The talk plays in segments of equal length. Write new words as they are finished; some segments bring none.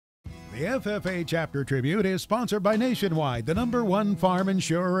The FFA Chapter Tribute is sponsored by Nationwide, the #1 farm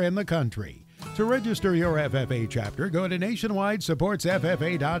insurer in the country. To register your FFA chapter, go to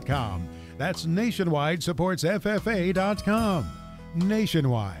nationwidesupportsffa.com. That's nationwidesupportsffa.com.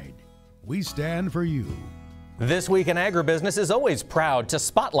 Nationwide, we stand for you. This Week in Agribusiness is always proud to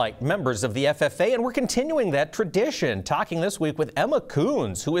spotlight members of the FFA, and we're continuing that tradition. Talking this week with Emma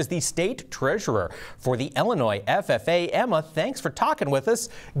Kuhns, who is the state treasurer for the Illinois FFA. Emma, thanks for talking with us.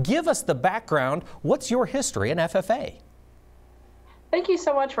 Give us the background. What's your history in FFA? Thank you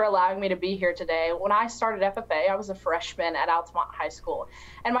so much for allowing me to be here today. When I started FFA, I was a freshman at Altamont High School,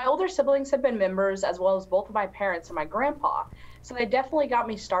 and my older siblings have been members, as well as both of my parents and my grandpa. So they definitely got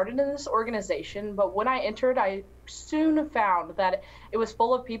me started in this organization, but when I entered, I soon found that it was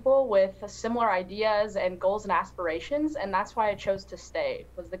full of people with similar ideas and goals and aspirations, and that's why I chose to stay,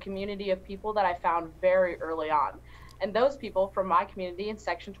 was the community of people that I found very early on. And those people from my community in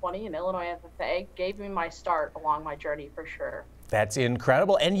Section 20 in Illinois FFA gave me my start along my journey for sure. That's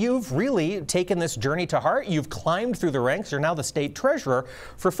incredible. And you've really taken this journey to heart. You've climbed through the ranks. You're now the state treasurer.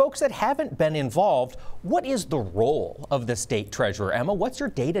 For folks that haven't been involved, what is the role of the state treasurer? Emma, what's your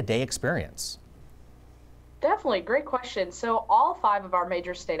day-to-day experience? Definitely, great question. So all 5 of our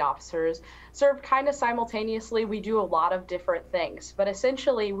major state officers serve kind of simultaneously. We do a lot of different things, but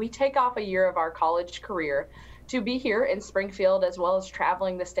essentially we take off a year of our college career to be here in Springfield, as well as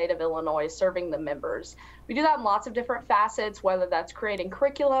traveling the state of Illinois, serving the members. We do that in lots of different facets, whether that's creating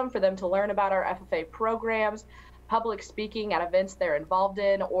curriculum for them to learn about our FFA programs, public speaking at events they're involved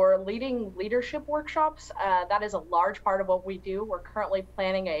in, or leading leadership workshops. That is a large part of what we do. We're currently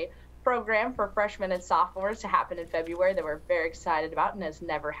planning a program for freshmen and sophomores to happen in February that we're very excited about and has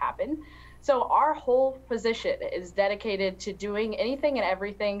never happened. So our whole position is dedicated to doing anything and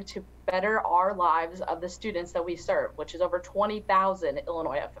everything to better our lives of the students that we serve, which is over 20,000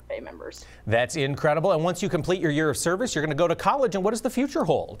 Illinois FFA members. That's incredible. And once you complete your year of service, you're going to go to college. And what does the future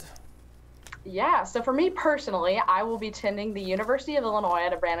hold? Yeah, so for me personally, I will be attending the University of Illinois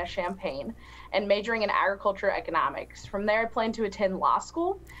at Urbana-Champaign and majoring in agriculture economics. From there, I plan to attend law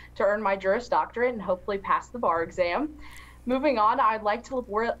school to earn my Juris Doctorate and hopefully pass the bar exam. Moving on, I'd like to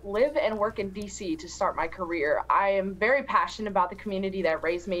live and work in DC to start my career. I am very passionate about the community that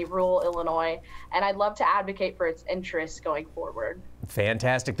raised me, rural Illinois, and I'd love to advocate for its interests going forward.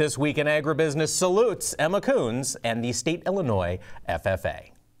 Fantastic. This Week in Agribusiness salutes Emma Kuhns and the State Illinois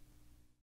FFA.